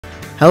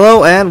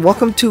Hello and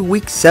welcome to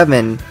week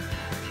 7.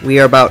 We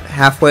are about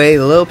halfway,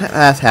 a little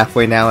past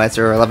halfway now, as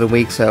there are 11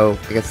 weeks, so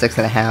I guess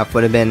 6.5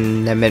 would have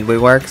been the midway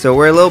mark. So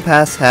we're a little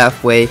past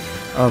halfway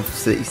of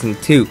season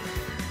 2.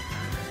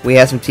 We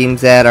have some teams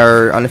that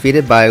are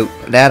undefeated. By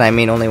that I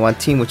mean only one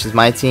team, which is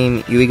my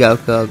team,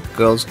 NijiGaku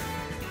Girls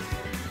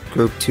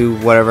Group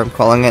 2, whatever I'm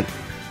calling it.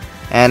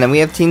 And then we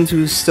have teams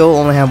who still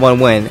only have one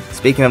win.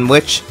 Speaking of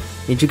which,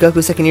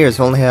 NijiGaku second years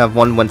only have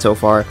one win so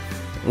far,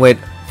 with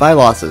 5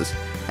 losses.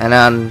 And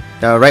on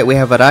the right we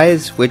have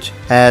Arise, which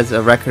has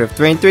a record of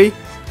 3-3. So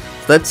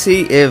let's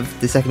see if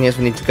the second years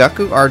for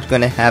NijiGaku are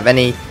going to have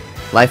any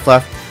life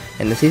left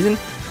in the season,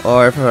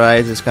 or if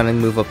Arise is going to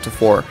move up to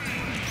 4.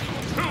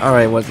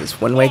 Alright, what's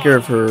this? Wind Waker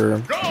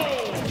for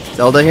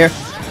Zelda here.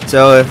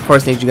 So of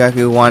course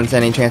NijiGaku wants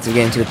any chance of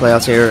getting to the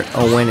playoffs here.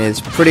 A win is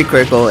pretty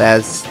critical,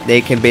 as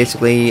they can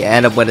basically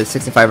end up with a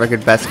 65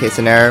 record best case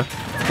scenario,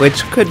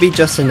 which could be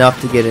just enough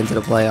to get into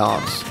the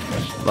playoffs.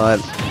 But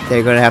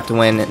they're going to have to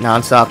win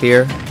non-stop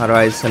here,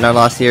 otherwise another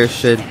loss here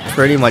should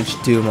pretty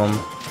much doom them.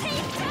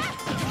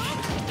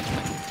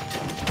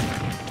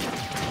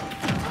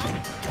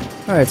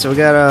 Alright, so we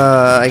got,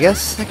 I guess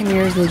second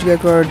years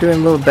NijiGaku are doing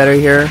a little better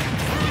here.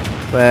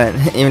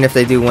 But even if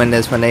they do win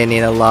this one, they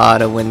need a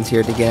lot of wins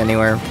here to get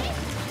anywhere.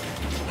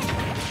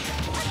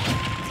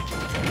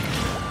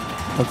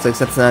 Looks like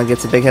Setsuna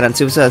gets a big hit on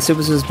Tsubasa.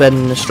 Tsubasa's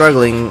been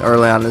struggling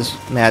early on this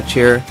match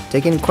here,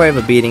 taking quite of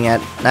a beating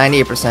at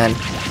 98%,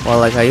 while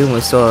like Ayumu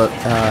is still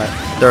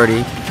at 30.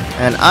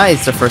 And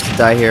Ai's the first to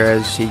die here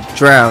as she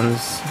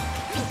drowns.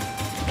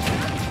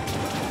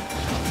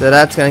 So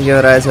that's going to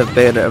give Ai's a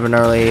bit of an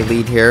early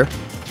lead here.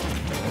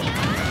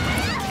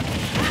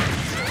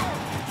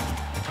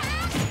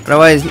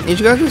 Otherwise,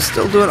 NijiGaku is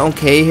still doing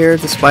okay here,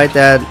 despite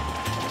that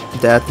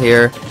death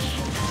here.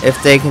 If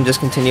they can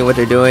just continue what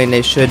they're doing,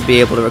 they should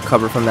be able to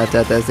recover from that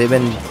death, as they've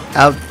been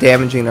out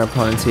damaging their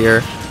opponents here.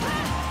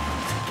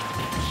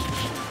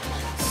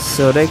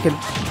 So they could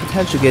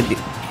potentially get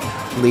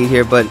the lead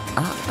here, but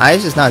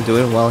Ai's just not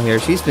doing well here.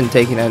 She's been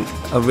taking a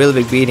really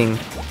big beating,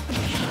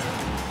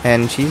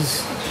 and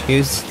she's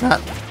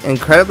not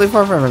incredibly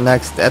far from her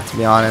next death, to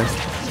be honest.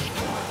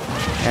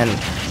 And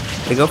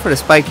they go for the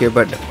spike here,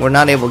 but we're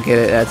not able to get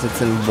it as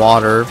it's in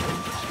water.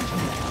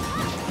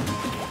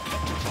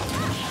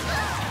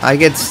 I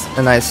gets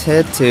a nice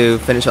hit to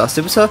finish off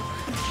Tsubasa.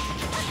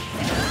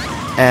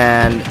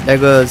 And there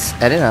goes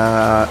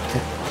Erena.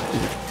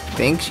 I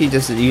think she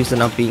just used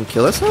enough being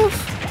kill herself?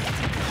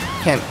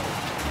 I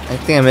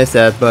think I missed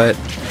that, but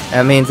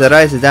that means that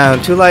Rise is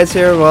down 2 lives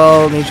here,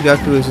 while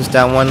NijiGaku is just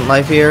down 1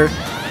 life here.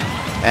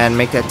 And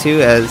make that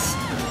 2 as,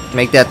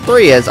 make that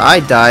 3 as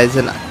I dies,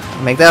 and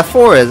make that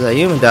 4 as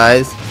Ayumu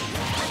dies.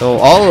 So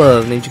all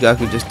of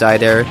NijiGaku just died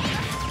there.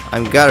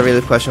 I've got to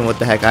really question what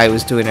the heck I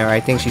was doing there. I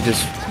think she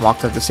just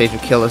walked up the stage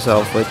and killed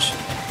herself, which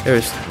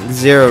there's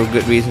zero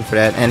good reason for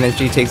that. And then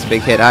she takes a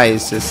big hit. I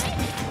is just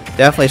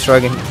definitely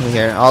struggling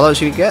here. Although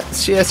she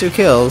has 2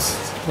 kills,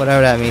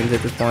 whatever that means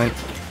at this point.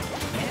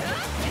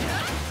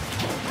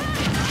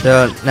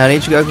 So now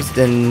NijiGaku's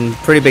in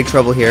pretty big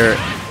trouble here.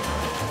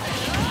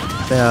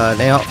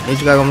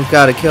 NijiGaku almost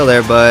got a kill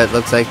there, but it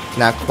looks like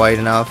not quite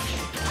enough.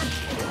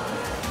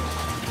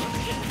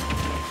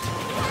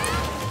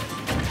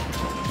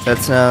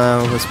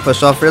 Setsuna was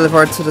pushed off really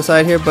far to the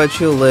side here, but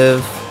she'll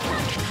live.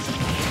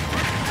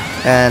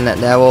 And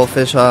that will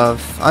finish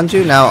off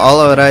Anju. Now all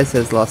of Arise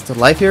has lost a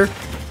life here.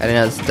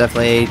 Erena is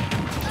definitely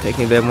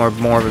taking a bit more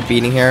of a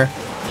beating here.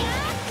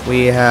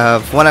 We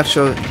have 1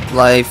 extra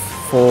life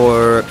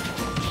for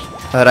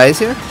Arise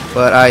here,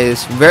 but Ai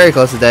is very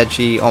close to dead.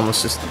 She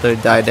almost just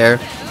died there.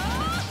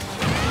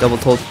 Double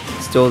told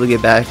still to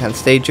get back on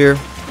stage here.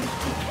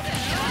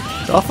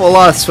 There's an awful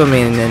lot of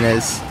swimming in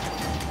this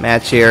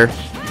match here.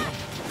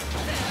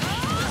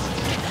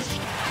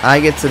 I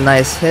gets a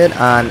nice hit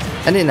on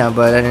Erena,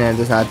 but Erena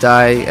does not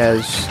die,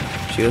 as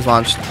she was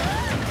launched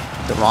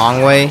the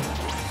wrong way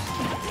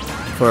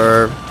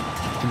for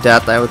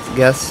death, I would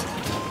guess.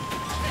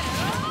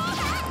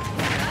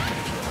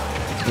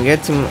 We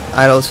get some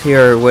idols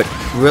here with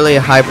really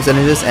high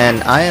percentages,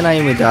 and Ai and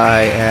Ayumu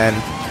die, and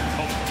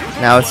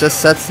now it's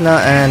just Setsuna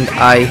and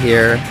Ai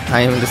here.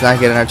 Ayumu does not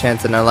get another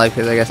chance in her life,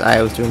 because I guess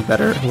Ai was doing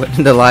better with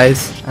the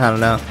lives. I don't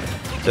know.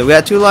 So we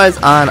got 2 lives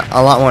on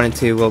a lot more than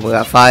 2. Well, we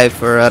got 5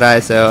 for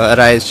Arise, so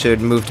Arise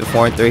should move to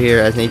 4 and 3 here,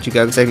 as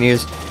NijiGaku second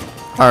years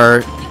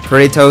are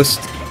pretty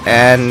toast,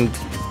 and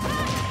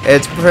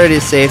it's pretty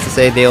safe to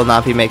say they will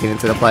not be making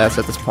it to the playoffs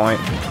at this point.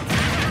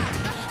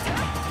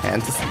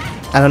 And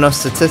I don't know,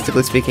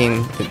 statistically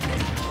speaking,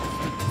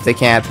 if they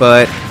can't,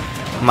 but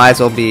might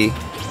as well be.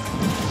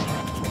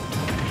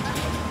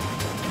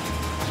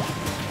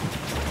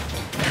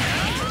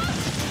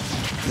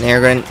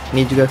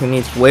 NijiGaku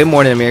needs way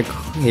more than a miracle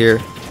here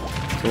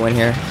to win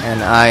here,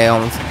 and I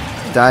almost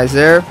dies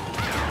there.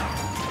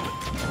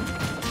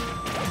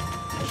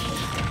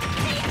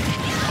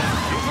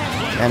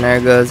 And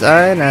there goes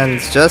I, and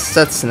it's just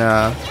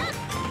Setsuna.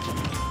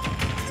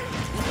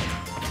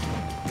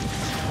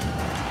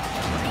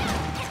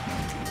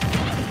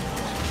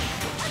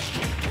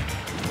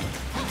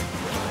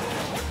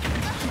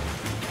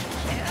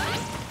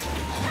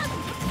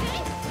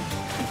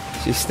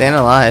 She's staying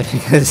alive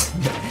because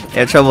they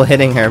had trouble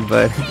hitting her,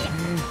 but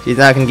she's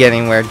not gonna get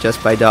anywhere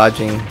just by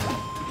dodging.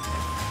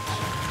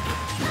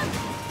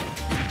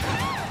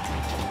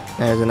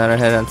 There's another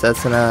hit on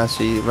Setsuna.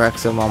 She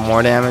wrecks him on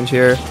more damage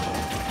here.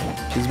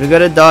 She's been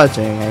good at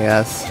dodging, I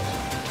guess.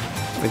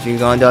 But she's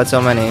going to dodge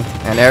so many.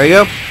 And there we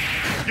go.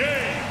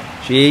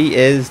 She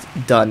is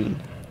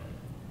done.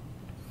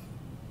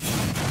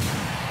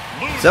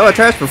 So a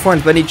trash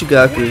performance by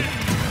NijiGaku,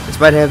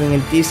 despite having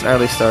a decent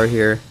early start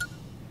here.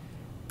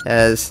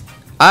 As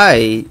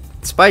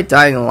despite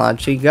dying a lot,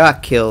 she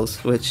got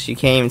kills, which she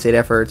can't even say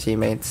that for her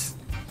teammates.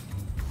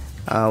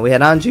 We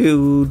had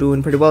Anju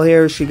doing pretty well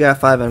here. She got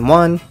 5 and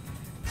 1.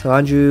 So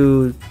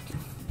Anju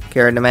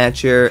carried the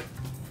match here.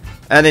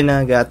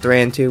 Erena got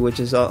 3 and 2, which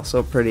is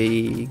also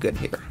pretty good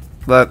here.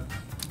 But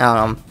I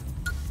don't know.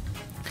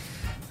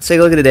 Let's take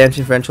a look at the damage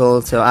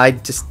differential. So I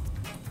just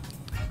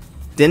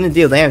didn't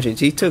deal damage.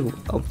 She took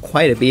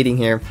quite a beating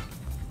here,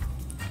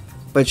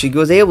 but she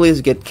was able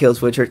to get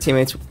kills, which her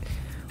teammates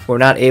were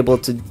not able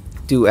to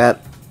do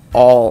at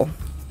all.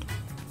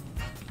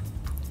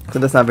 So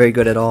that's not very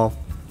good at all.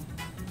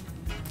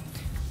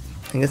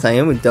 I guess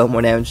Ayumu dealt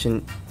more damage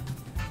than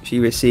she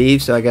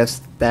received, so I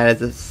guess that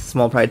is a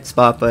small pride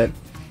spot, but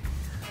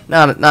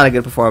not a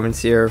good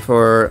performance here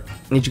for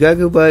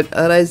NijiGaku. But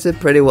Adai's did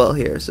pretty well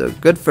here, so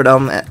good for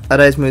them.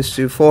 Adai's moves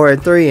to 4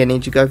 and 3, and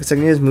NijiGaku's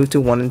second years moved to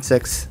 1 and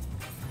 6.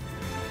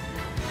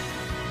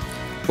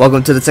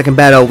 Welcome to the second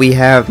battle. We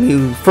have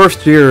new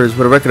first years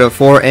with a record of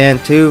 4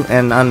 and 2,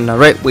 and on the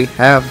right we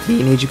have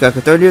the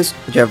NijiGaku third years,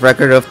 which have a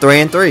record of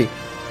 3 and 3.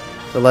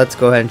 So let's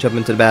go ahead and jump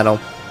into the battle.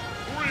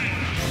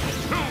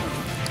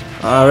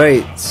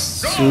 Alright,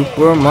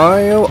 Super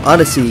Mario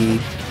Odyssey.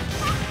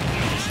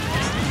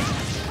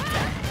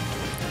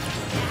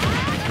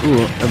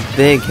 Ooh, a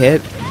big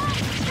hit.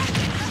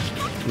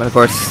 But of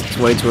course, it's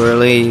way too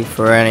early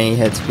for any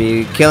hit to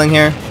be killing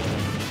here.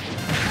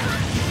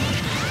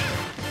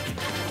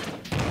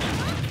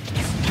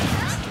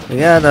 We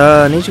got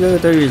NijiGaku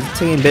 30 is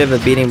taking a bit of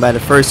a beating by the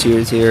first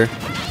years here.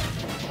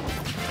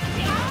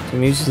 The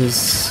Muse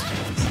has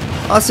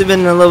also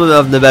been a little bit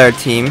of the better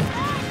team,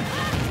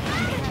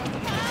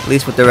 at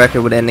least what the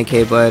record would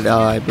indicate. But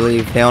I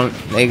believe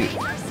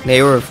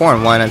they were 4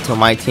 and 1 until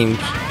my team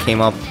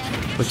came up,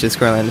 which is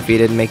currently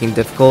undefeated, making it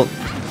difficult.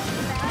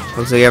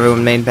 Looks like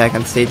everyone made back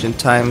on stage in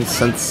time,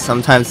 since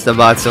sometimes the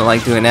bots don't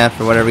like doing that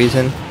for whatever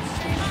reason.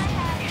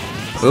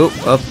 Oop,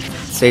 up,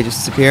 stage is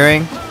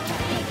disappearing.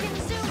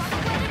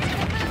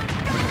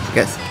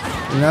 Guess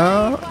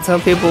no,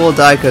 some people will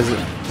die because of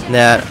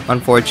that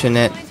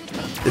unfortunate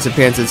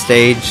disappearance on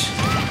stage,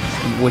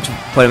 which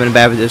put him in a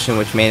bad position,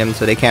 which made him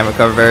so they can't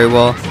recover very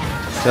well.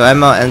 So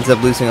Emma ends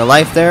up losing a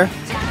life there.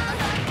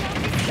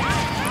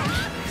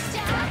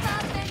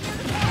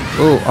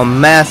 Ooh, a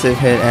massive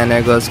hit, and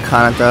there goes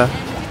Kanata.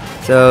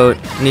 So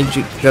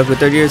NijiGaku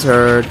third years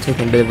are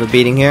taking a bit of a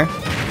beating here,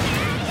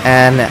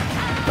 and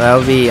that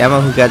will be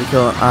Emma who got the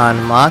kill on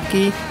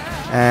Maki,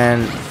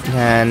 and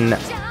then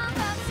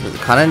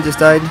Kanan just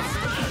died.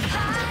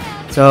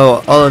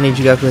 So all of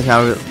NijiGaku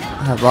now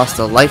have lost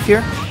a life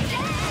here.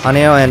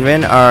 Haneo and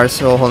Rin are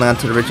still holding on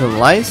to the original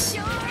lives,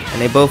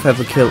 and they both have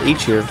a kill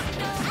each here.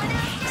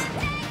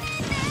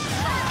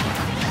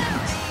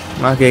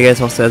 Maki, I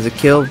guess, also has a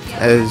kill,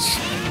 as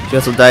she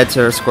also died,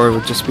 so her score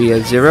would just be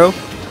a 0.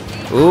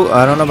 Ooh,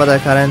 I don't know about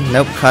that, Kanan.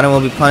 Nope, Kanan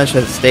will be punished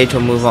as the stage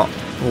will move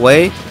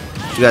away.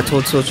 She got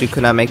told so she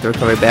could not make the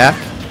recovery back.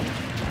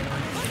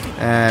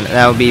 And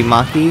that would be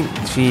Maki.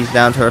 She's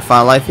down to her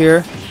final life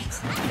here.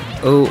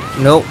 Oh,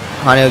 nope.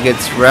 Haneo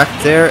gets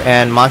wrecked there,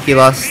 and Maki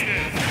lost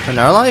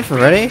another life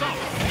already?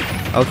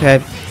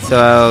 Okay,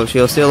 so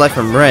she'll steal life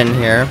from Rin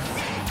here.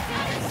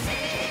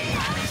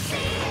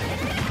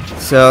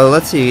 So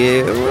let's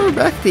see, we're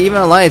back to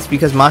even alliance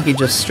because Maki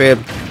just straight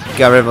up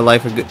got rid of a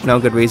life for no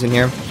good reason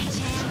here.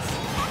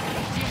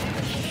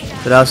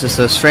 So that was just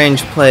a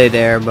strange play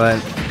there,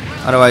 but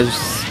otherwise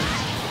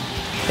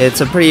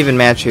it's a pretty even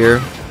match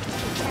here.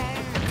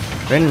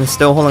 Rin is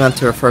still holding on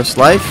to her first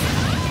life.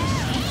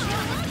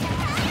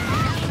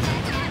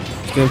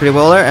 She's doing pretty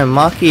well there, and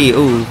Maki,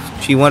 ooh,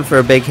 she went for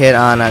a big hit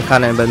on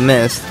Kanan but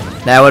missed.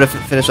 That would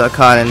have finished off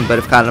Kanan, but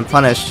if Kanan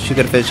punished, she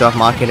could have finished off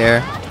Maki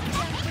there.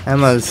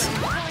 Emma's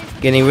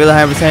getting really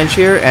high percentage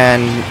here,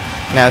 and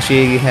now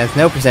she has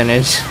no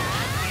percentage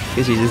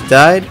because she just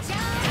died.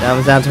 That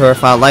was down to her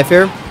final life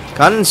here.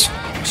 Kanan's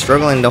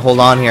struggling to hold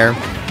on here.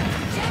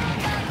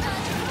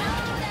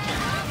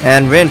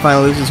 And Rin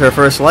finally loses her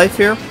first life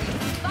here.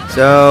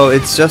 So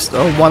it's just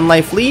a 1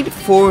 life lead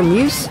for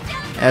Muse,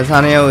 as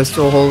Haneo is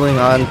still holding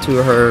on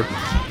to her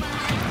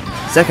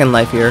second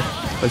life here.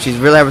 But she's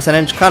really high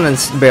percentage.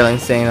 Kanan's barely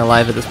staying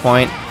alive at this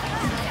point.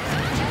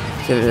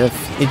 So if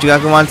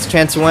NijiGaku wants a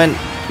chance to win,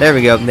 there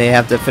we go. They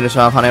have to finish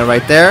off Haneo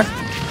right there.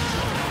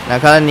 Now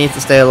Kanan needs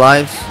to stay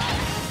alive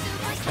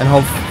and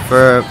hope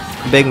for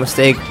a big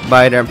mistake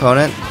by their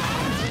opponent.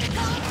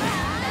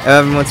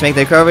 Everyone wants to make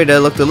their recovery. They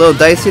looked a little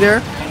dicey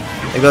there.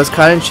 There goes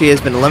Kanan. She has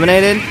been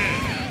eliminated.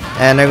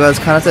 And there goes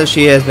Kanata,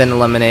 she has been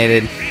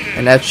eliminated.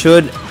 And that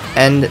should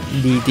end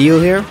the deal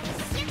here.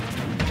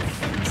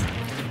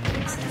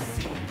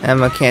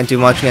 Emma can't do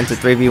much against a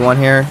 3v1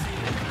 here.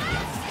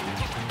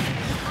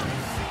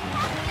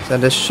 So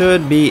this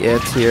should be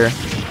it here.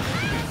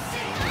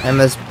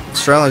 Emma's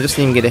struggling just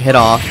to even get a hit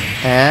off.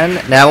 And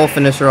that will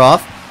finish her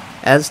off.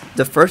 As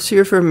the first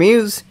here for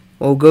Muse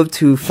will go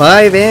to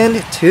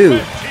 5-2.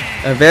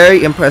 A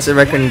very impressive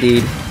record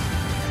indeed.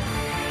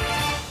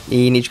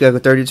 The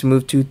NijiGaku 30 to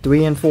move to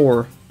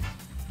 3-4.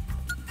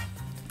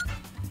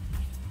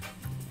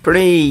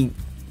 Pretty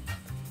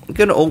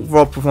good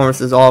overall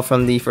performances all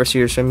from the first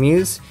years from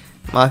Muse.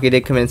 Maki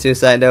did commit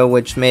suicide though,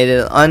 which made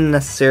it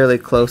unnecessarily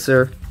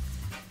closer.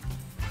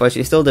 But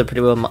she still did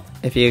pretty well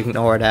if you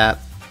ignore that.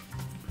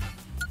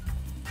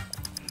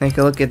 Take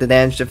a look at the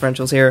damage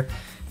differentials here.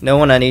 No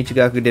one on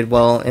NijiGaku did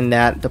well in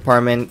that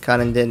department.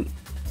 Kanan did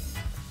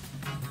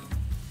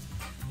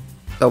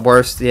the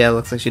worst. Yeah,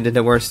 looks like she did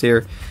the worst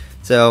here.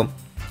 So,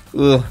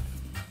 ugh.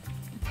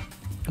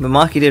 But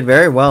Maki did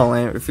very well,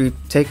 and if you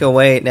take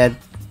away that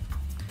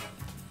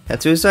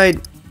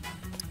suicide,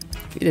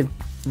 he did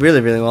really,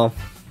 really well.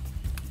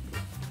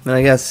 And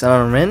I guess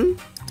Rin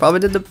probably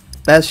did the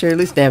best here, at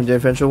least damage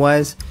differential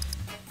wise.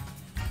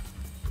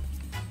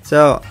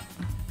 So,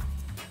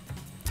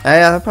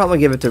 I'll probably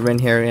give it to Rin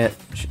here.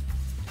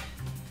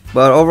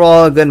 But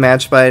overall, a good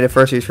match by the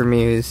first years for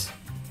Muse.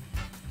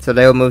 So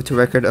they will move to a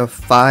record of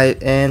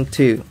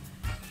 5-2.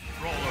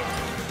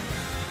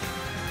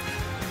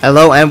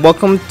 Hello and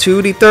welcome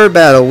to the third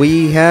battle.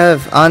 We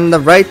have on the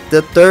right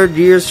the third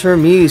years for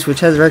Muse, which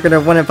has a record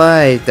of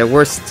 1-5. The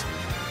worst,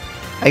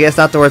 I guess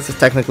not the worst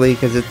technically,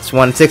 because it's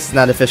 1-6 is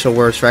not official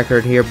worst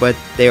record here, but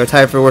they were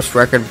tied for worst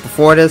record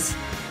before this,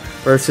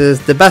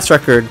 versus the best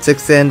record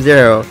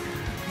 6-0.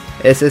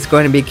 Is this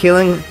going to be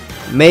killing?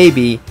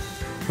 Maybe.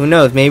 Who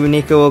knows? Maybe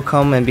Nico will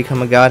come and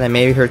become a god, and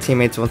maybe her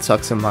teammates won't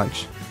suck so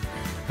much.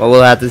 But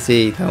we'll have to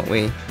see, don't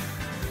we?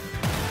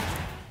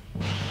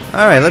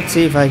 Alright, let's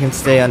see if I can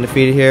stay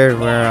undefeated here.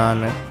 We're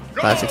on the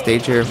classic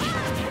stage here.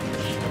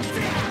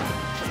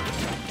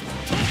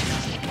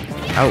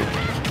 Ow.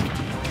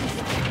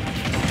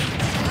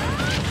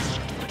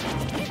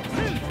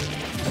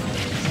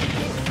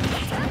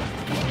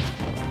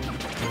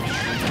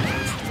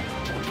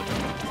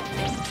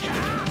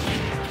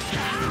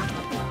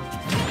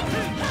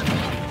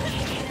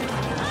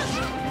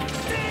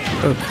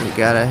 Okay,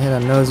 got a hit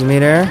on nose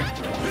meter.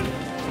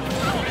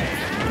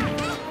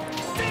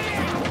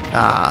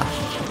 Ah,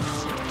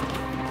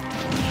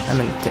 I'm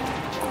in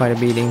quite a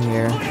beating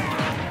here.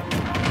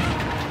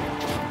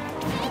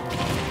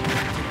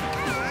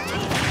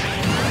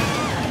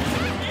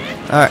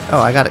 All right.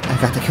 Oh, I got it.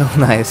 I got the kill.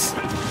 Nice.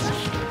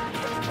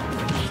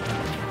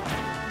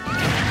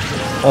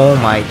 Oh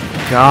my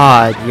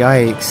God!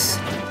 Yikes!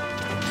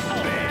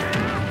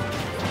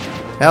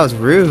 That was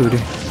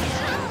rude.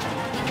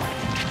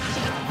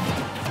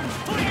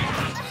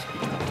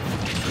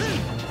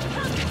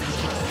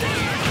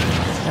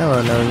 Hello,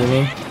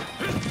 Nojimi.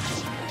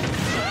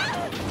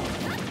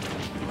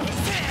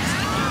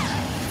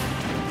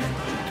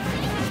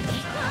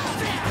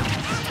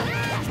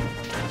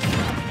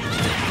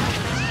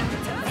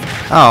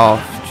 Oh,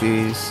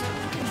 jeez.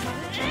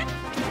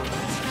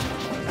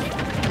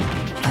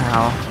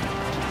 Ow.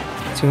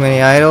 Too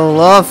many idle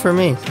love for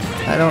me.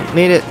 I don't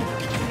need it.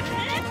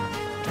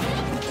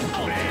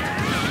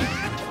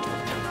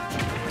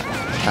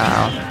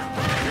 Ow.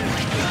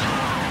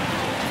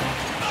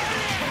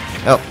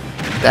 Oh.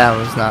 That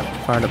was not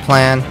part of the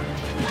plan.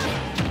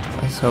 I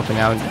was hoping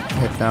I would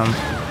hit them.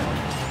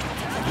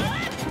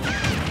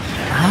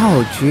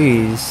 Ow,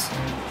 jeez.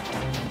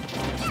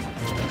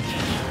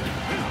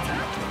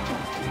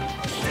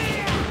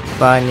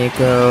 Bye,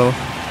 Nico.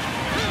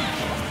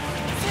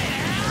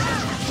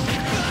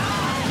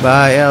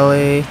 Bye,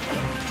 Ellie.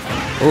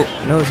 Oh,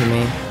 no to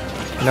me.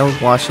 No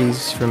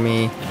washies for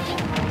me.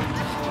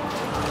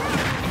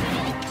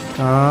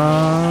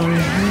 Come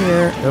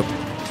here. Oh.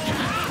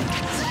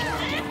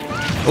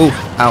 Oh,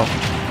 ow.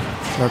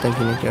 No, thank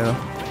you, Nico.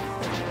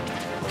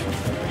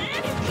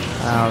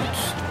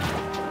 Ouch.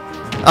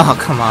 Oh,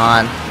 come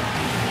on.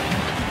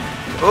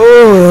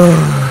 Oh.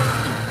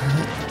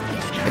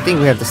 I think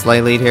we have the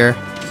slight lead here.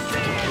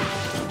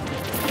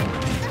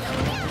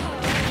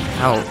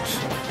 Ouch.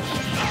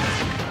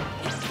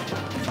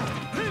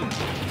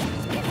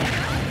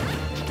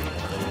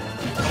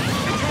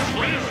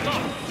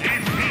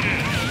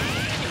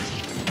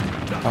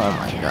 Oh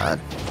my God.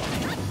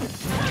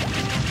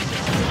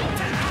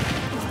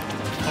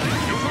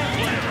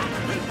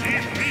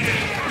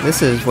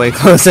 This is way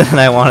closer than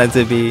I wanted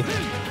to be.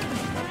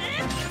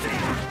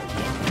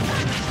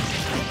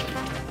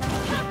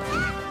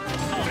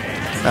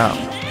 Oh.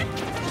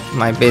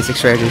 My basic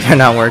strategies are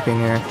not working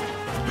here.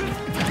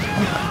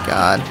 Oh my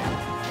God.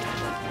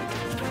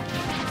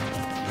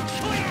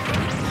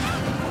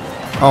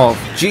 Oh,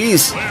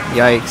 jeez!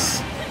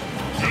 Yikes.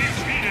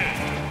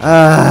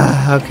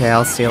 Okay,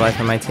 I'll steal life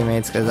from my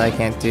teammates because I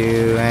can't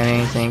do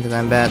anything because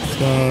I'm bad at this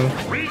game.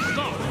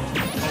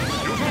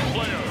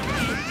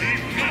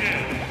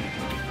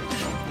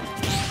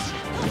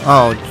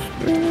 Oh,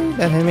 really?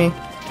 That hit me?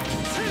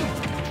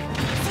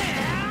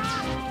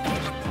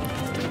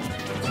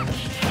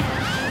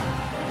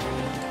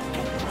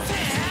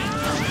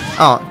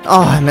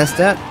 Oh, I missed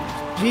that.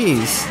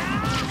 Jeez.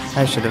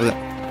 I should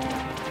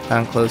have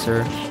gone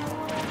closer.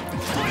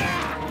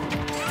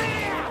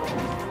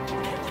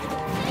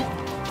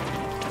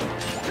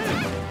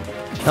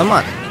 Come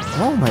on.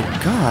 Oh my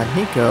god,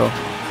 Nico.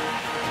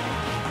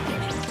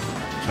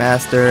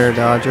 Master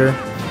Dodger.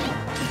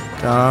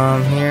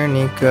 Come here,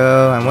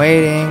 Nico. I'm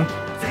waiting.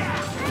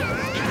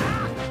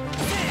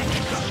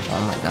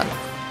 Oh my god.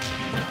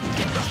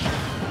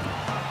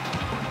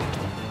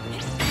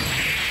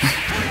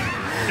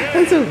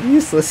 That's so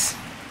useless.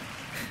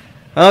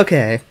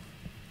 Okay.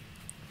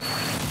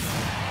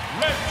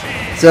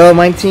 So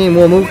my team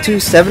will move to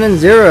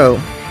 7-0,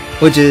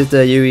 which is the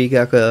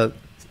NijiGaku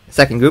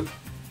second group.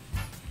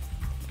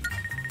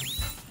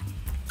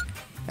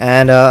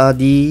 And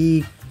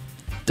the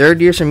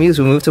third years from Muse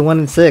will move to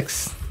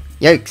 1-6.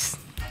 Yikes.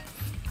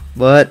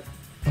 But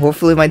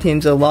hopefully my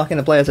team's a lock in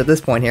the playoffs at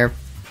this point here.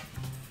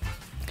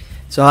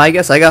 So I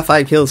guess I got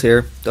 5 kills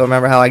here. Don't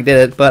remember how I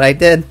did it, but I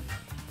did.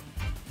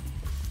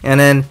 And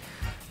then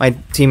my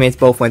teammates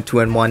both went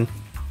 2-1.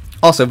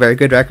 Also very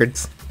good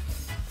records.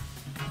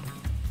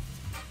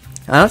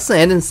 Honestly,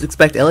 I didn't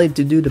expect Ellie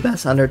to do the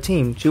best on their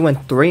team. She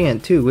went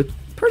 3-2, which is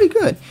pretty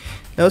good.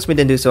 Notice we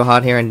didn't do so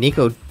hot here, and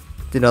Nico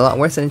did a lot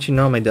worse than she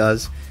normally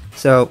does.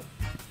 So,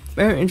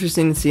 very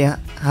interesting to see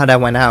how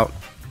that went out.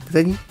 Because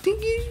I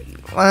think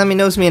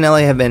notice me and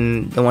Ellie have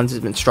been the ones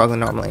who've been struggling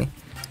normally.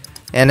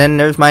 And then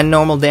there's my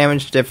normal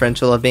damage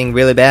differential of being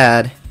really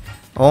bad.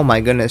 Oh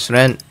my goodness,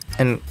 Ren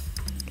and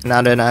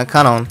now then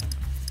Kanan.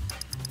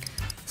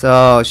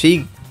 So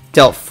she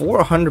dealt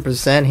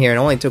 400% here and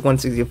only took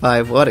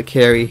 165. What a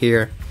carry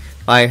here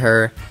by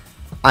her.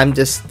 I'm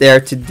just there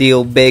to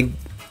deal big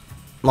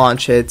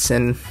launch hits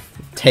and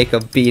take a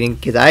beating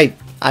because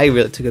I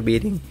really took a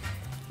beating.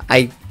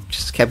 I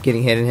just kept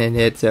getting hit and hit and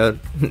hit, so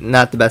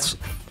not the best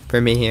for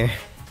me here.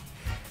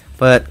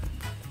 But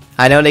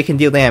I know they can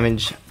deal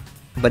damage,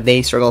 but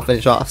they struggle to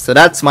finish off. So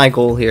that's my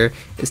goal here,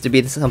 is to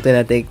beat something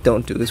that they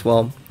don't do as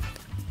well.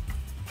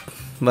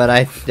 But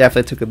I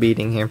definitely took a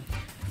beating here.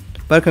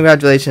 But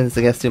congratulations,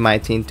 I guess, to my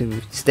team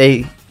to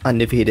stay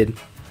undefeated.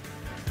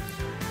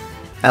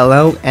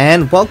 Hello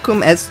and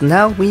welcome, as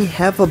now we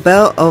have a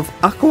battle of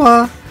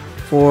Aqours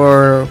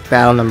for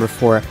battle number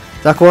 4.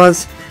 The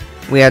Aqours,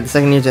 we had the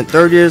second years and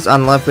third years.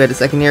 On the left we had the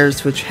second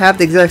years, which have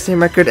the exact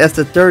same record as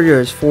the third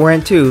years,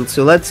 4-2.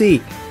 So let's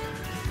see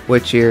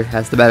which year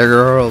has the better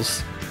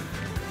girls.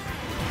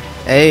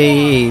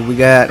 Hey, we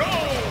got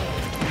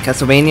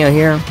Castlevania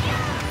here.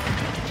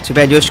 Too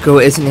bad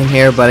Yoshiko isn't in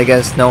here, but I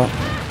guess no,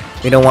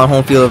 we don't want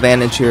home field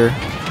advantage here.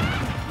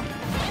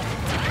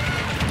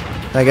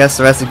 I guess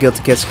the rest of the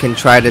Guilty Kids can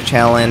try to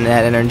challenge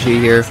that energy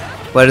here,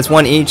 but it's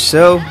one each,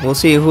 so we'll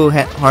see who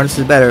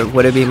harnesses better.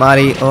 Would it be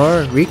Mari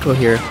or Riko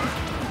here?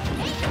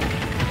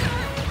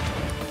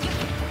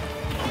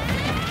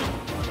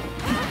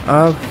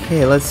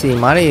 Okay, let's see.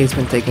 Mari's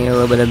been taking a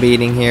little bit of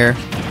beating here,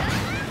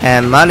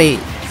 and Mari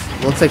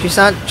looks like she's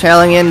not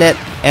channeling that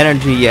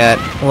energy yet.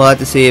 We'll have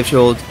to see if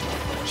she'll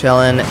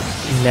challenge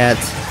that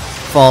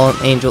Fallen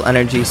Angel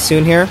energy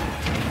soon here,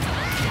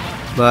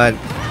 but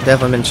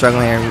definitely been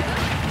struggling here.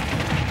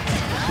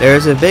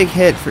 There's a big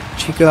hit for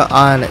Chika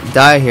on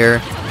Dai here,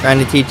 trying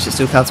to teach the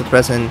Sioux Council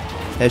President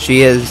that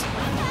she is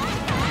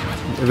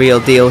the real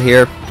deal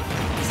here.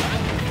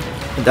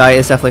 Dai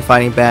is definitely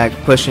fighting back,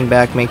 pushing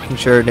back, making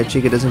sure that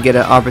Chika doesn't get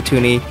an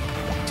opportunity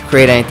to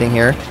create anything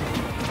here.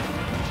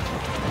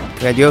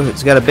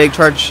 Yoki's got a big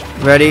charge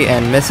ready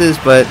and misses,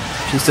 but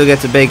she still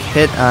gets a big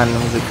hit on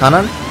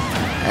Kanan,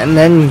 and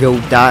then Yo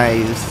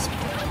dies.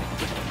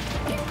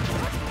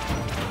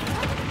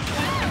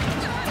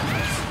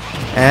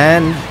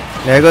 And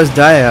there goes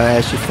Daya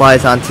as she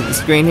flies onto the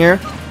screen here.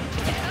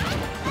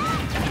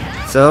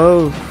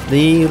 So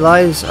the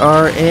lives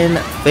are in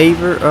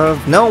favor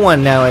of no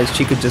one now, as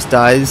Chika just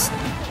dies.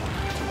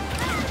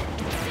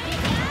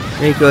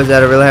 Riko's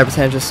at a really high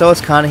percentage, so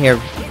it's Kanan here.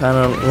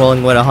 Kanan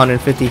rolling with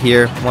 150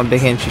 here. One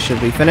big hit, she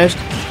should be finished.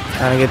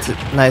 Kanan gets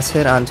a nice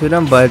hit onto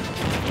them, but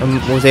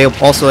was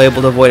also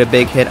able to avoid a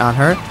big hit on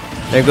her.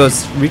 There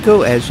goes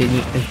Riko as she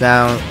is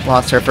now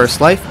lost her first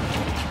life.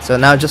 So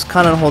now just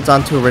Kanan holds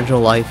on to original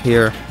life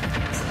here.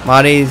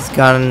 Mari's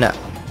gotten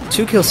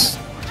 2 kills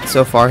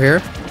so far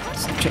here.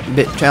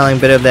 Channeling a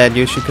bit of that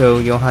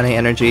Yoshiko Yohane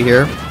energy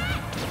here.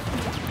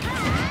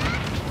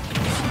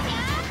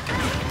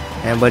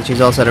 But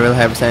she's also at a really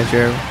high percentage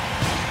here.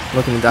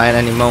 Looking to die at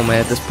any moment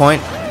at this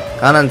point.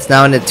 Kanan's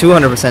now in the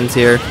 200%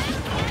 here.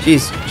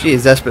 She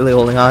is desperately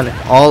holding on.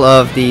 All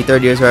of the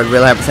third years are at a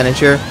really high percentage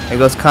here. There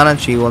goes Kanan.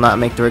 She will not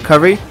make the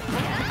recovery.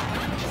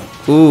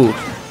 Ooh.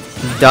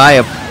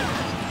 Die.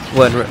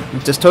 What?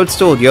 Just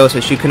toadstooled Yo, so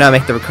she could not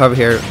make the recovery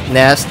here.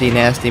 Nasty,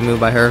 nasty move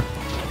by her.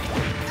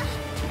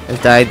 As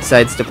Dai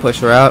decides to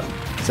push her out.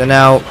 So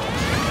now,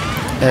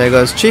 there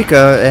goes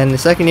Chika, and the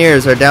second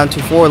years are down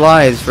to 4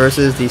 lives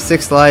versus the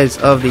 6 lives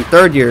of the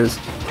third years.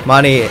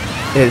 Mari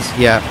is,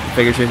 yeah,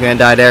 figured she was gonna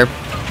die there.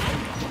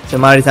 So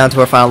Mari's down to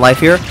her final life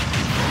here.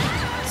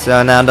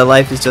 So now the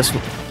life is just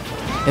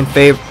in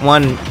favor,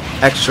 1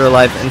 extra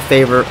life in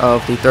favor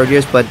of the third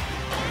years, but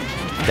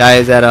Dai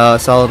is at a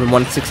solid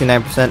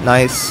 169%.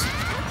 Nice.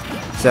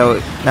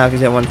 So now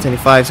she's at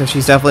 175. So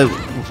she's definitely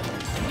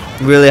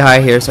really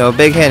high here. So a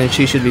big hit and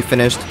she should be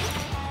finished.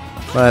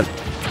 But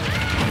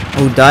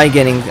Dai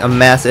getting a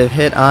massive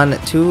hit on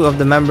two of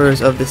the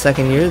members of the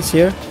second years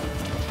here.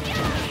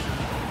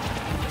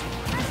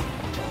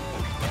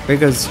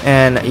 Riko's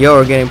and Yo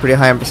are getting pretty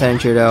high in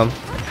percentage here though.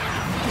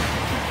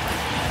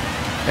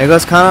 There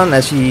goes Kanan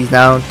as she's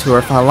down to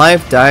her final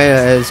life. Dai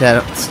is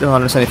at still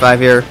 175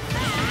 here.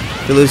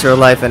 Could lose her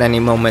life at any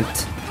moment.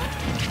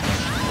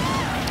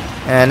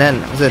 And then,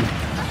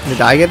 did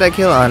Dai get that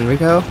kill on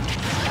Riko?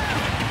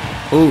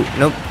 Ooh,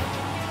 nope.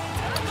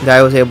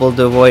 Dai was able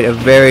to avoid a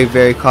very,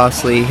 very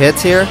costly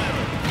hits here.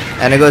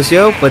 And it goes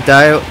Yo, but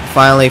Dai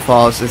finally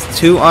falls. It's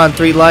 2 on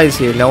 3 lives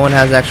here. No one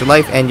has extra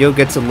life, and Yo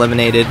gets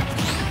eliminated.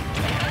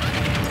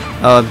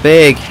 A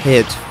big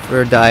hit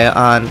for Dai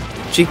on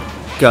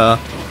Chika.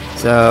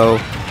 So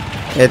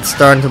it's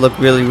starting to look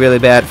really, really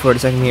bad for the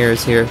second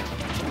years here.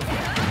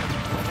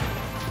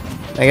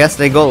 I guess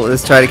the goal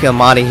is try to kill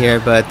Madi here,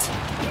 but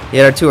the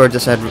other two are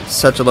just at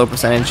such a low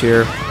percentage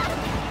here.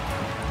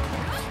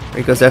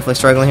 Riko's definitely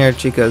struggling here.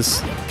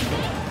 Chika's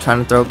trying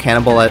to throw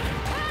cannonball at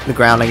the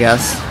ground, I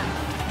guess.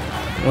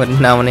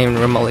 Not one even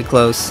remotely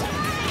close.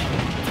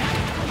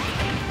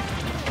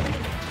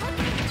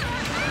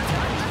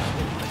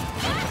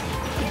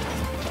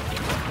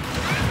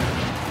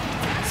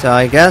 So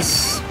I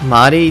guess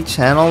Madi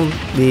channeled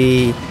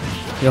the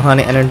Yohane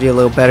energy a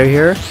little better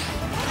here.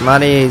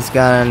 Madi's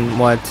gotten,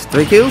 what,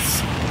 3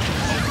 kills?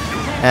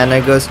 And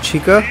there goes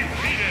Chika.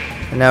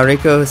 And now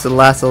Riko is the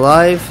last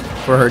alive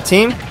for her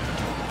team.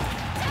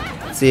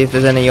 Let's see if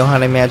there's any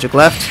Yohane magic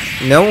left.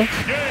 No,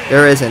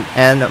 there isn't.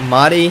 And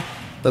Madi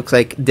looks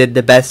like did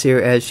the best here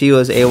as she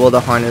was able to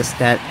harness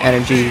that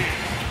energy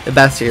the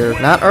best here.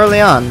 Not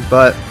early on,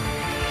 but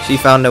she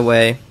found a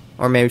way.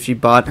 Or maybe she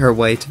bought her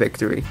way to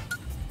victory.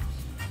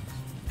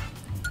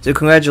 So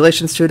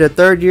congratulations to the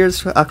third years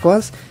for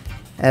Aqours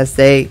as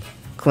they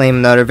claim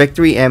another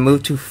victory and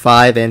move to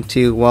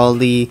 5-2, while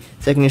the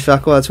second years for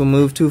Aqours will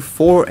move to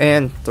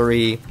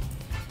 4-3.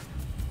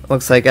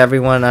 Looks like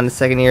everyone on the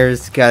second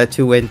years got a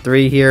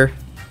 2-3 here,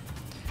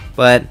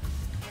 but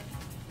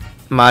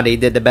Madi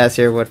did the best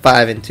here with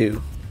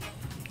 5-2.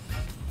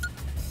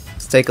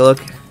 Let's take a look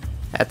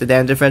at the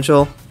damage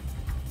differential.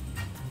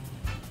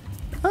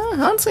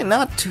 Honestly,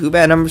 not too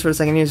bad numbers for the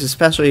second years,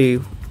 especially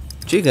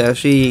Chika.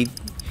 She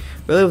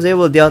really was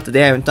able to deal out the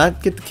damage,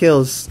 not get the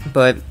kills,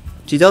 but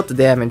she dealt the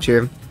damage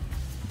here.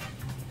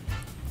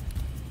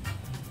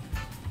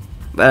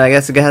 But I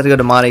guess I have to go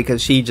to Madi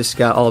because she just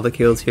got all the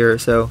kills here.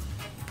 So,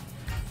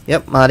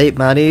 yep,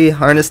 Madi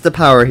harnessed the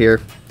power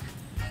here.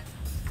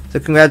 So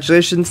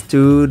congratulations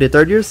to the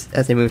third years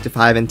as they move to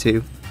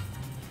 5-2.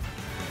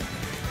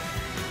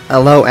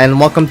 Hello and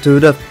welcome to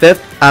the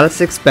 5th out of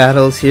 6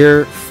 battles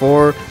here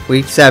for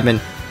week 7.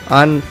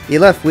 On the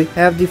left, we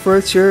have the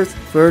first years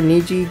for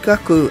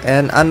NijiGaku,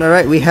 and on the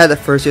right, we had the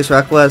first years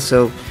for Aqours,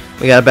 so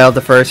we got to battle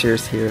the first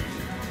years here.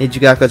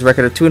 NijiGaku has a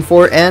record of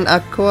 2-4, and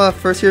Aqours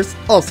first years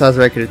also has a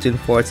record of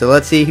 2-4, so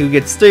let's see who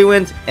gets 3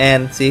 wins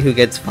and see who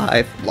gets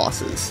 5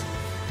 losses.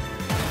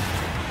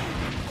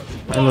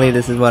 Normally,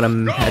 this is what a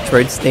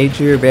Metroid stage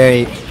here,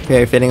 very,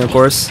 very fitting, of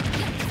course,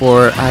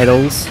 for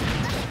idols.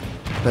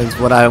 That's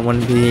what I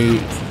want to be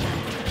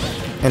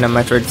in a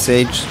Metroid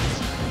stage.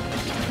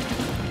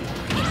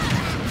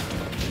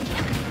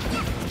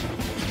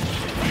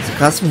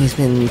 Kasumi's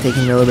been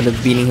taking a little bit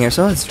of beating here,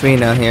 so it's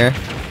Rina here.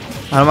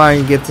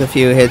 Hanamaru gets a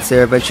few hits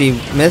there, but she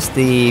missed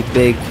the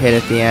big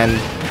hit at the end.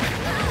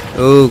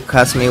 Ooh,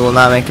 Kasumi will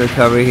not make the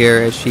recovery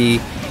here as she...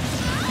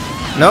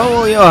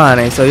 No,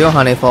 Yohane, so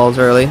Yohane falls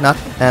early.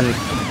 And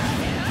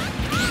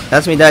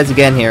Kasumi dies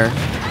again here.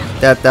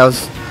 That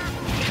was...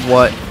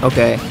 What?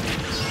 Okay.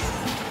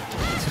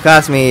 So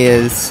Kasumi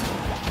is...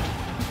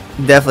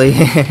 definitely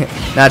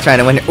not trying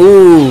to win.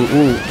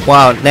 Ooh,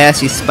 wow,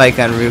 nasty spike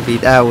on Ruby.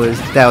 That was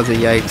a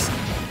yikes.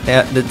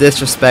 The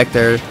disrespect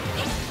there.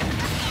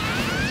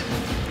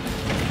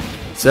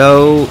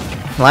 So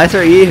lives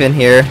are even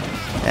here.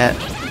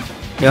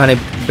 Yohane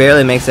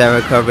barely makes that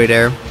recovery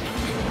there.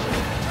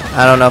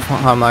 I don't know if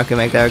Hanamaru can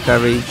make that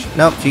recovery.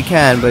 Nope, she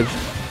can, but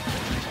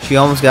she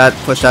almost got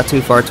pushed out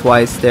too far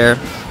twice there.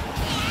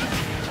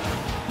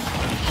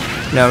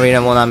 No,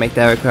 Rina will not make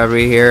that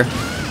recovery here.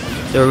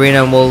 So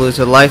Erena will lose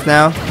her life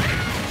now.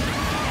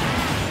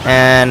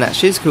 And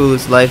Shizuku will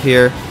lose life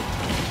here.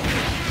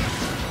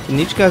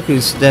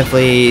 NijiGaku's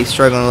definitely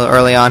struggling a little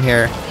early on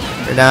here.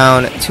 They're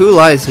down 2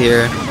 lives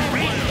here.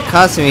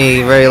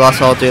 Kasumi already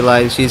lost all 3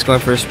 lives. She's going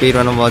for a speed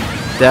run of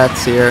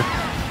deaths here.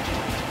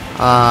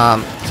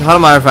 So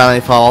Hanamaru finally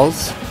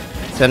falls.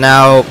 So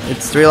now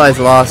it's 3 lives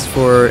lost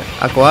for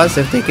Aqours.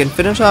 If they can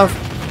finish off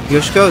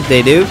Yoshiko,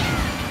 they do.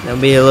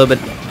 There'll be a little bit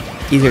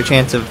easier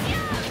chance of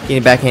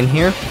getting back in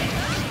here.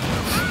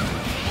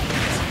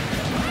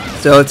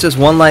 So it's just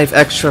 1 life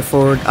extra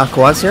for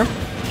Aqours here.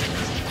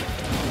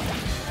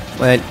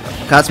 But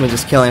Kasumi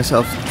just killing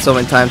himself so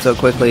many times so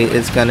quickly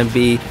is going to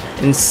be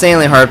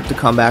insanely hard to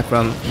come back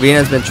from.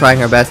 Rina's been trying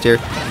her best here.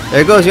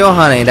 There goes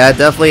Yohane. That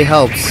definitely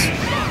helps.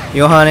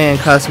 Yohane and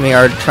Kasumi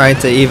are trying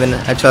to even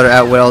each other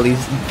out with all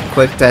these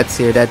quick deaths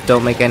here that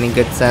don't make any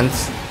good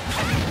sense.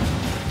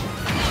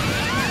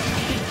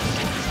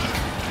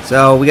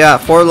 So we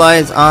got 4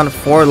 lives on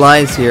 4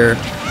 lives here.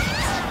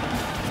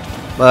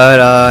 But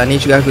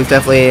NijiGaku's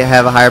definitely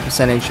have a higher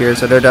percentage here,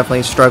 so they're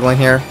definitely struggling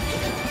here.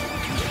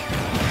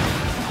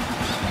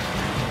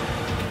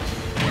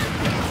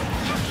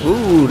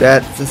 Ooh,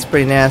 that's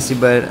pretty nasty,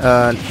 but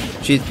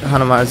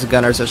Hanamaru's a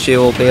gunner, so she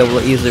will be able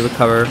to easily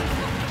recover.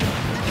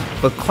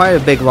 But quite a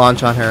big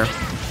launch on her.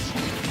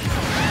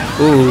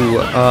 Ooh,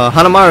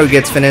 Hanamaru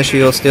gets finished.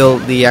 He'll steal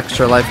the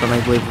extra life from, I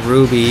believe,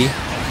 Ruby.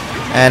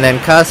 And then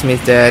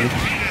Kasumi's dead.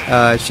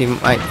 She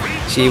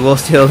will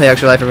steal the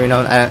extra life from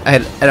Rina. I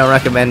don't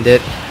recommend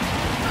it.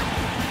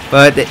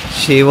 But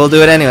she will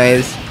do it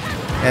anyways,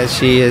 as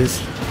she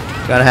is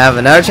gonna have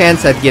another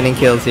chance at getting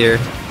kills here.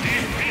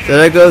 So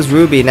there goes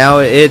Ruby. Now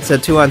it's a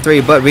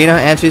 2-on-3, but Rina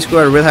and Shizuku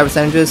are really high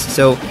percentages,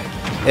 so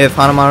if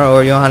Hanamaru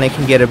or Yohane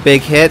can get a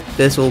big hit,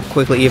 this will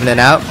quickly even it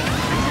out.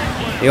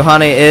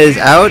 Yohane is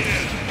out.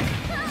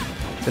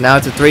 So now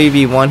it's a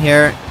 3v1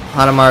 here.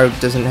 Hanamaru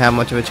doesn't have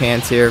much of a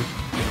chance here.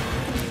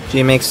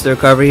 She makes the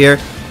recovery here.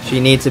 She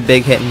needs a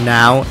big hit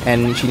now,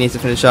 and she needs to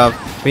finish off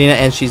Rina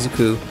and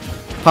Shizuku.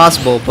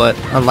 Possible, but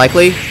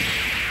unlikely.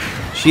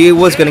 She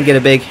was going to get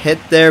a big hit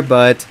there,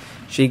 but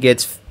she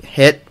gets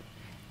hit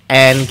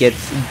and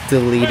gets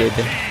deleted.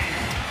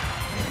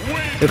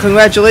 So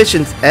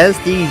congratulations, as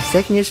the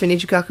second years for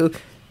NijiGaku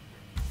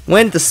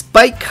win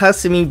despite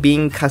Kasumi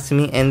being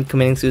Kasumi and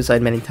committing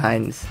suicide many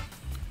times.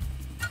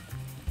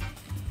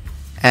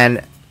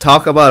 And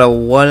talk about a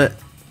one-man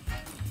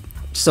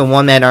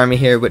army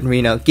here with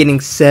Rina getting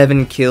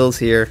 7 kills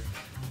here.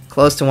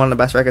 Close to one of the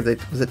best records.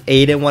 Was it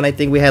 8-1 I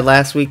think we had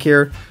last week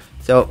here?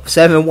 So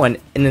 7-1,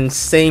 an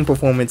insane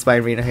performance by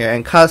Rina here,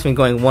 and Kasumi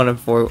going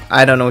 1-4.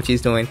 I don't know what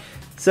she's doing.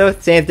 So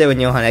same thing with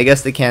Yohane. I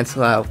guess they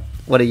cancel out.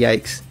 What a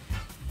yikes.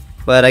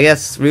 But I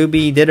guess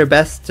Ruby did her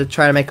best to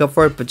try to make up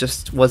for it, but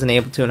just wasn't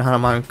able to, and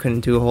Hanamaru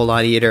couldn't do a whole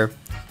lot either.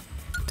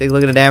 Take a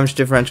look at the damage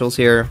differentials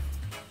here.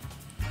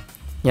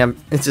 Yeah,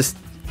 it's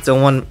a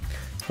one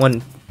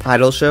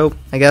idol show,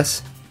 I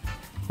guess,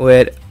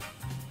 with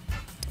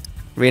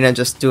Rina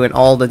just doing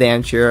all the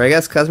damage here. I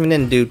guess Kasumi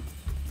didn't do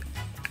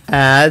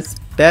as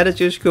bad as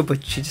Shizuku,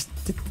 but she just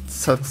did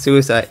some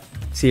suicide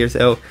here,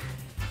 so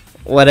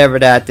whatever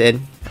that did.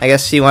 I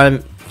guess she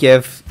wanted to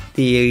give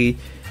the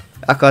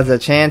Aqours a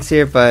chance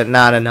here, but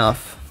not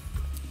enough.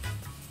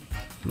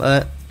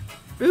 But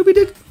Ruby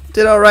did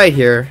alright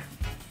here.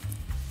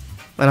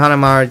 But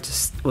Hanamaru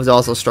just was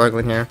also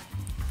struggling here.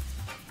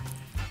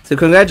 So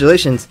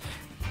congratulations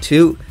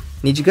to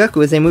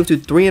NijiGaku as they move to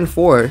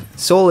 3-4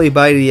 solely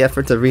by the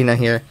efforts of Rina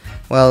here,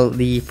 while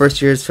the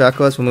first year's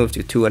Aqours will move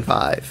to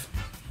 2-5.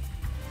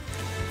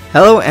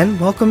 Hello and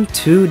welcome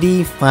to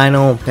the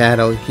final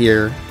battle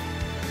here.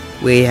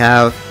 We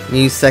have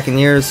new second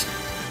years,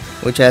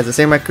 which has the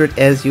same record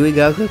as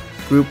NijiGaku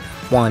Group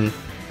 1,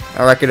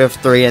 a record of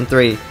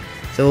 3-3.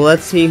 So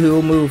let's see who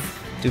will move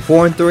to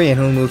 4-3 and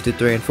who will move to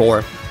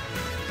 3-4.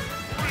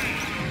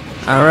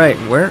 Alright,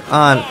 we're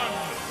on,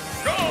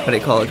 what do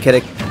you call it,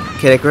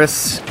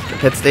 Aqours, the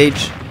pit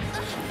stage.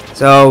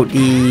 So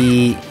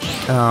the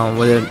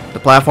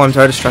platforms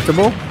are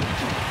destructible.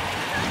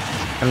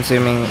 I'm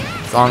assuming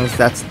as long as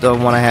that's the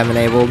one I have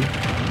enabled.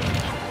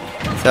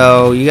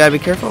 So you gotta be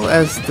careful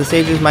as the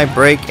stages might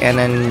break and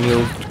then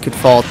you could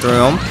fall through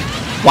them.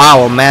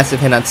 Wow, a massive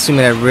hit on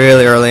Tsubasa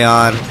really early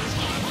on.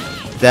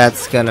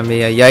 That's gonna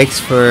be a yikes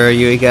for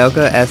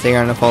NijiGaku as they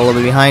are gonna fall a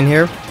little bit behind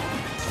here.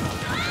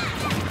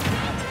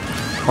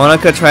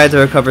 Honoka tried to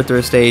recover through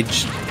a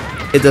stage.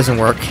 It doesn't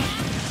work.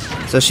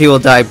 So she will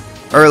die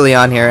early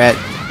on here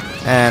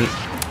and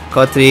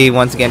Kotri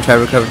once again tried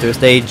to recover through a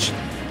stage.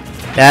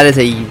 That is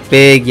a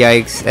big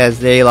yikes as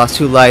they lost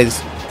 2 lives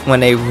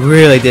when they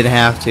really didn't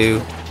have to.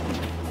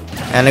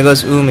 And it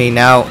goes Umi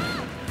now,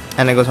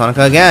 and it goes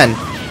Honoka again.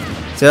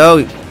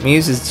 So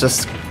Muse is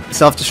just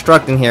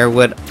self-destructing here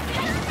with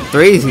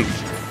 3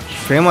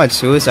 pretty much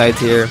suicides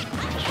here.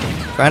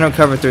 Trying to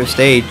recover through a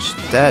stage.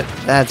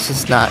 That's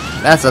just not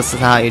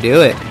how you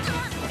do it.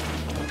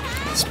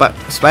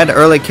 Despite the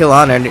early kill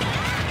on there,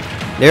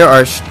 they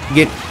are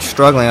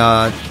struggling.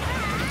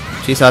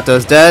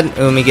 Chisato's dead.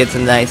 Umi gets a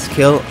nice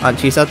kill on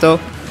Chisato.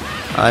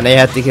 They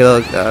have to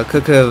kill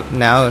Kuku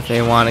now if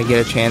they want to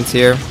get a chance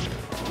here.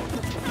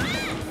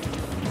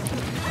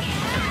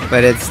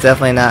 But it's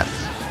definitely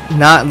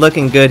not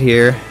looking good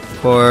here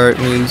for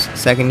Mu's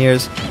second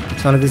years.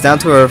 So it's down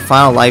to her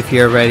final life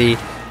here already.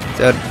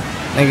 So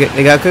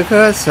they got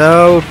Kuku,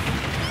 so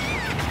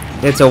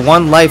it's a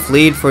 1 life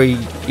lead for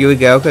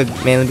NijiGaku,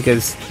 mainly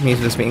because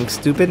Muse was being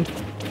stupid.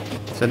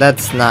 So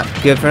that's not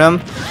good for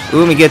them.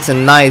 Umi gets a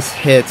nice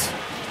hit,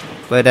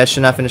 but that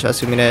should not finish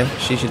Asumine.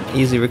 She should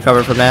easily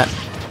recover from that.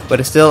 But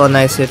it's still a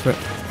nice hit for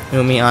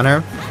Umi on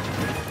her.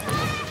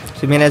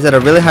 Asumine is at a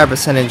really high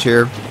percentage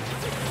here.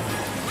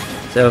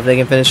 So if they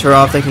can finish her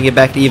off, they can get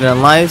back to even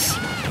on lives.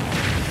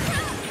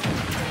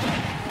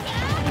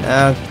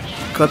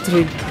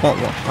 Kotri.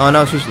 Oh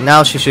no,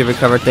 now she should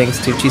recover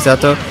thanks to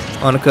Chisato.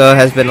 Onoko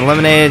has been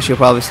eliminated. She'll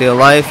probably stay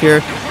alive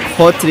here.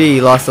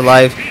 Kotri lost a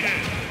life.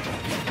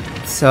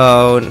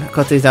 So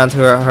Kotri's down to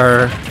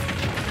her.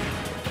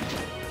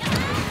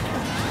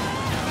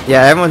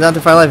 Yeah, everyone's down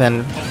to 5 life,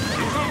 and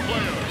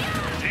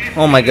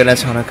oh my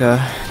goodness, Honoka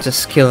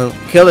just killed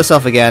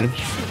herself again.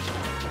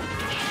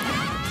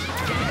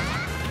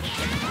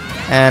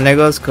 And there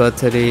goes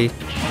Kotri.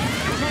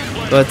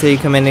 Kotri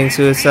committing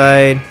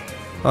suicide.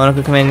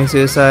 Honoka committing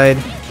suicide.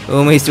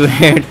 Umi's doing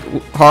her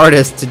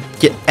hardest to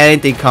get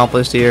anything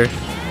accomplished here.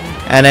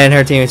 And then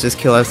her teammates just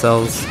kill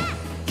ourselves.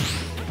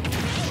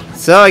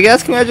 So I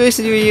guess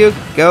congratulations to you,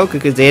 Goku,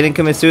 because they didn't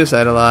commit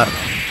suicide a lot.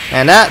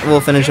 And that will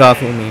finish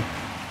off Umi.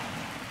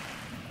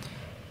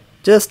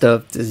 Just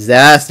a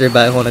disaster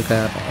by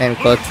Honoka and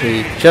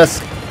Kotri.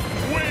 Just,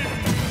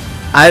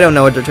 I don't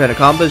know what they're trying to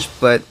accomplish,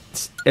 but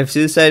if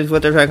suicide is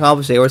what they're trying to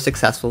accomplish, they were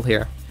successful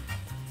here.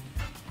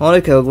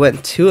 Honoka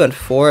went 2 and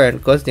 4,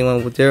 and Kotri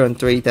went with 0 and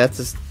 3. That's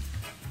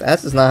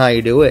just not how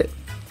you do it.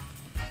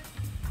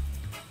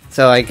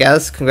 So I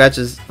guess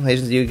congratulations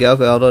to you,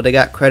 Goku. Although they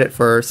got credit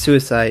for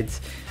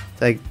suicides,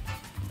 like,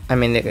 I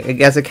mean, I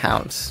guess it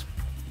counts.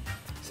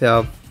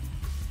 So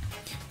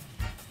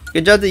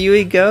good job to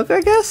Yui Goku,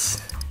 I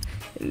guess.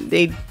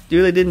 They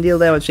really didn't deal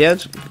that much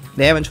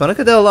damage. Honoka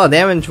did a lot of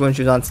damage when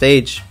she was on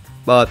stage,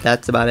 but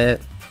that's about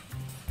it.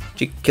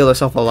 She killed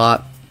herself a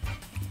lot.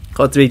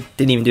 Kotri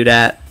didn't even do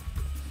that.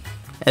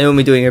 And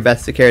Umi doing her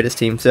best to carry this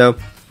team. So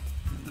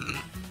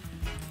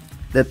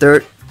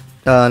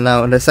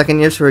now in the second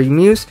years for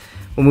Muse,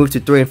 we'll move to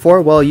 3 and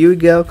 4, while Yui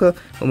Goku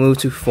will move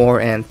to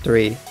 4 and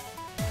 3.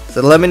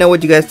 So let me know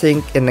what you guys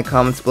think in the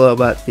comments below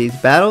about these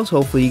battles.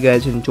 Hopefully you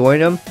guys enjoyed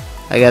them.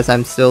 I guess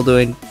I'm still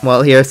doing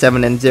well here,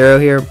 7 and 0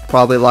 here,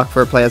 probably locked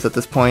for players at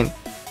this point.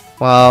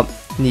 While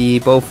the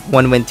both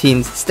 1-win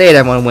teams stayed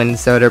at 1 win,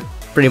 so they're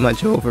pretty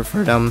much over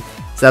for them.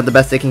 It's not the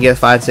best they can get,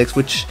 5-6,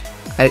 which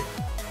I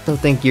don't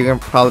think you're gonna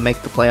probably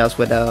make the playoffs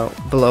with a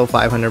below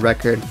 500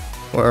 record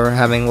or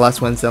having less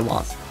wins than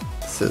losses.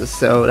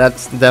 So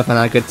that's definitely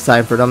not a good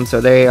sign for them. So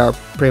they are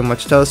pretty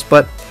much toast,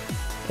 but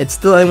it's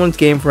still anyone's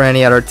game for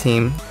any other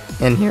team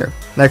in here.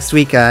 Next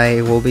week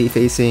I will be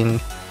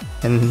facing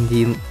in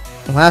the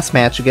last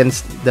match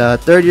against the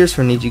third years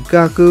for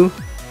NijiGaku,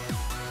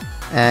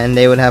 and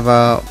they would have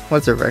a,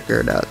 what's their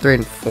record, 3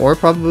 and 4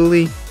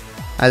 probably.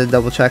 I had to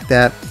double check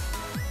that.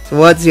 So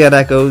let's see how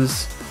that goes.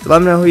 So let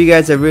me know who you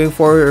guys are rooting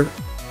for.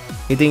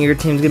 You think your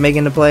team's gonna make it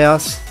in the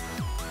playoffs?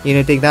 You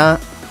didn't think that?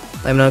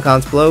 Let me know in the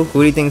comments below.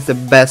 Who do you think is the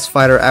best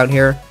fighter out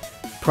here?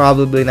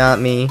 Probably not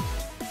me.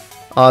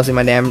 Honestly,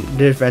 my damn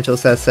differential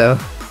says so.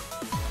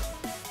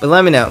 But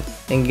let me know.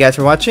 Thank you guys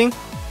for watching,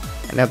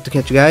 and I hope to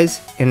catch you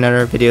guys in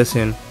another video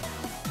soon.